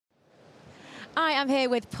I am here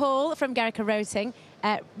with Paul from Gericke Rotaval.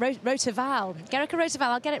 Gericke Rotaval,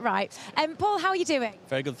 I'll get it right. Paul, how are you doing?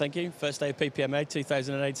 Very good, thank you. First day of PPMA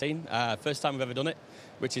 2018. First time we've ever done it,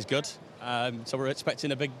 which is good. So we're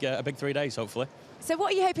expecting a big 3 days, hopefully. So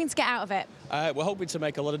what are you hoping to get out of it? We're hoping to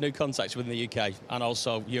make a lot of new contacts within the UK and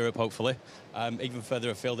also Europe, hopefully. Even further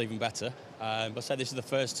afield, even better. But I say this is the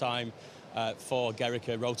first time for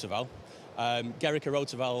Gericke Rotaval. Gericke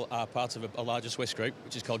Rotaval are part of a larger Swiss group,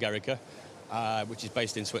 which is called Gericke, which is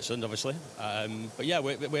based in Switzerland, obviously. But yeah,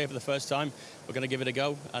 we're here for the first time. We're going to give it a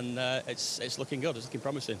go, and it's looking good. It's looking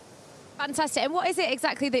promising. Fantastic. And what is it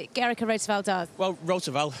exactly that Gericke Rotaval does? Well,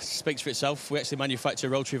 Rotaval speaks for itself. We actually manufacture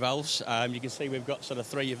rotary valves. You can see we've got sort of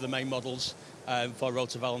 3 of the main models for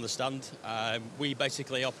Rotaval on the stand. We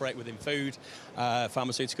basically operate within food,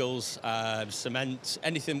 pharmaceuticals, cement,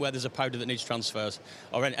 anything where there's a powder that needs transfers,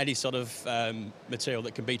 or any sort of material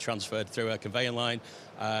that can be transferred through a conveyor line,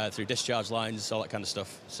 through discharge lines, all that kind of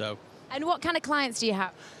stuff. So. And what kind of clients do you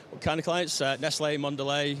have? What kind of clients? Nestle,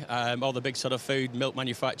 Mondelez, all the big sort of food, milk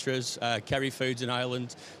manufacturers, Kerry Foods in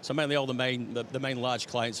Ireland. So mainly all the main large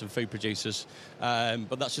clients and food producers.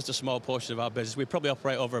 But that's just a small portion of our business. We probably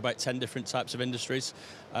operate over about 10 different types of industries: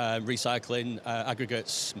 recycling,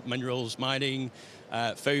 aggregates, minerals, mining,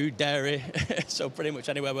 food, dairy. So pretty much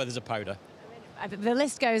anywhere where there's a powder. The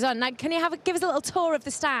list goes on. Now, can you give us a little tour of the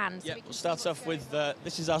stand? Yeah, we'll start off with,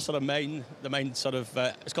 this is our sort of main sort of,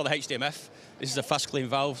 it's called the HDMF. This is a fast clean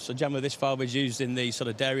valve. So generally this valve is used in the sort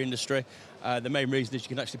of dairy industry. The main reason is you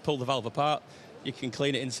can actually pull the valve apart. You can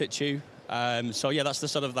clean it in situ. So yeah, that's the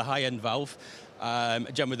sort of the high-end valve.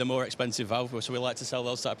 Generally the more expensive valve, so we like to sell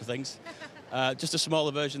those type of things. Just a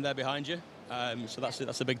smaller version there behind you. So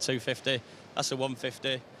that's a big 250. That's a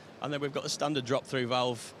 150. And then we've got the standard drop-through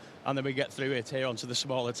valve. And then we get through it here onto the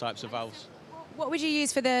smaller types of valves. What would you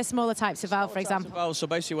use for the smaller types of valve, for example? Valves, so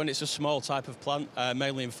basically when it's a small type of plant,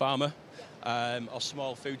 mainly in pharma, or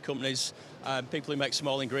small food companies, people who make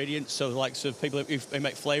small ingredients, so the likes of people who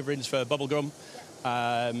make flavourings for bubblegum,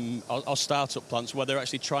 or start-up plants where they're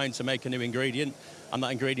actually trying to make a new ingredient, and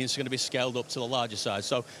that ingredient's going to be scaled up to the larger size.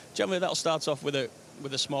 So generally that'll start off with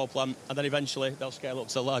a small plant, and then eventually they'll scale up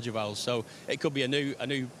to the larger valves. So it could be a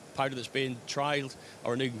new powder that's being trialled,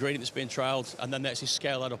 or a new ingredient that's being trialled, and then they actually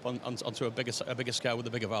scale that up onto a bigger scale with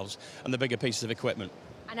the bigger valves and the bigger pieces of equipment.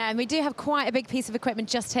 I know, and we do have quite a big piece of equipment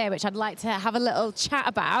just here, which I'd like to have a little chat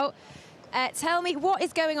about. Tell me, what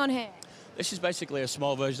is going on here? This is basically a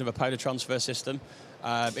small version of a powder transfer system.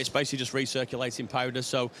 It's basically just recirculating powder,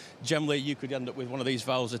 so generally you could end up with one of these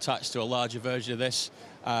valves attached to a larger version of this.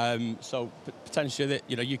 So potentially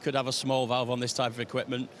you could have a small valve on this type of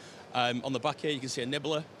equipment. On the back here you can see a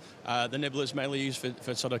nibbler. The nibbler is mainly used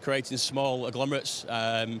for sort of creating small agglomerates,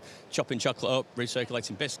 chopping chocolate up,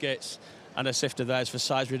 recirculating biscuits, and a sifter there is for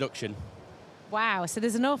size reduction. Wow, so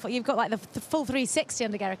there's an awful, you've got like the full 360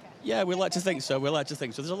 under Gericke. Yeah, we like to think so.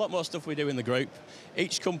 There's a lot more stuff we do in the group.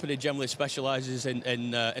 Each company generally specialises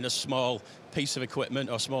in a small piece of equipment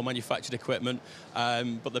or small manufactured equipment.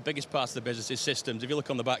 But the biggest part of the business is systems. If you look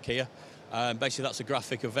on the back here, basically that's a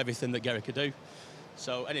graphic of everything that Gericke do.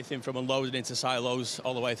 So anything from unloaded into silos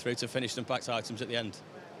all the way through to finished and packed items at the end.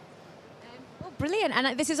 Oh, brilliant.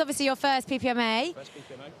 And this is obviously your first PPMA. First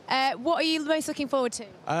PPMA. What are you most looking forward to?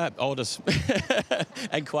 Orders,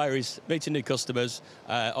 enquiries, meeting new customers,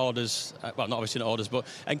 orders, well, not obviously not orders, but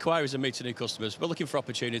enquiries and meeting new customers. We're looking for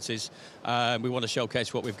opportunities. We want to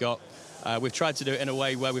showcase what we've got. We've tried to do it in a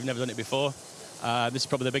way where we've never done it before. This is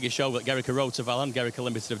probably the biggest show that Gericke Rotaval and Gericke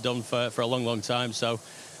Limited have done for a long, long time. So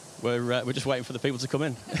we're just waiting for the people to come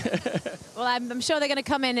in. Well, I'm sure they're going to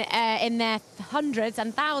come in their hundreds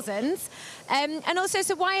and thousands. And also,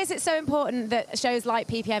 so why is it so important that shows like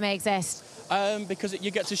PPMA exist? Because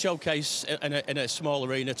you get to showcase in a small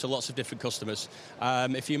arena to lots of different customers.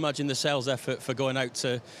 If you imagine the sales effort for going out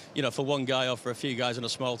to, for one guy or for a few guys in a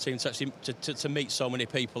small team to actually to meet so many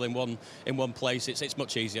people in one place, it's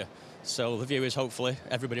much easier. So the view is hopefully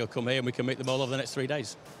everybody will come here and we can meet them all over the next 3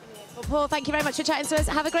 days. Well, Paul, thank you very much for chatting to us.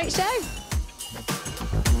 Have a great show.